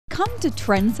Come to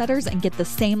Trendsetters and get the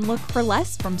same look for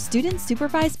less from students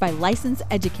supervised by licensed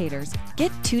educators.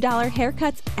 Get $2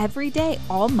 haircuts every day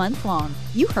all month long.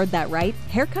 You heard that right.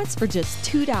 Haircuts for just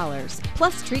 $2.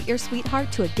 Plus, treat your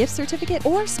sweetheart to a gift certificate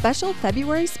or special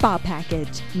February spa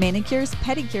package. Manicures,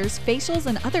 pedicures, facials,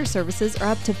 and other services are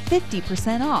up to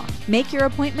 50% off. Make your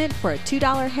appointment for a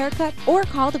 $2 haircut or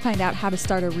call to find out how to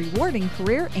start a rewarding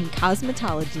career in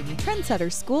cosmetology.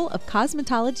 Trendsetters School of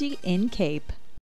Cosmetology in Cape.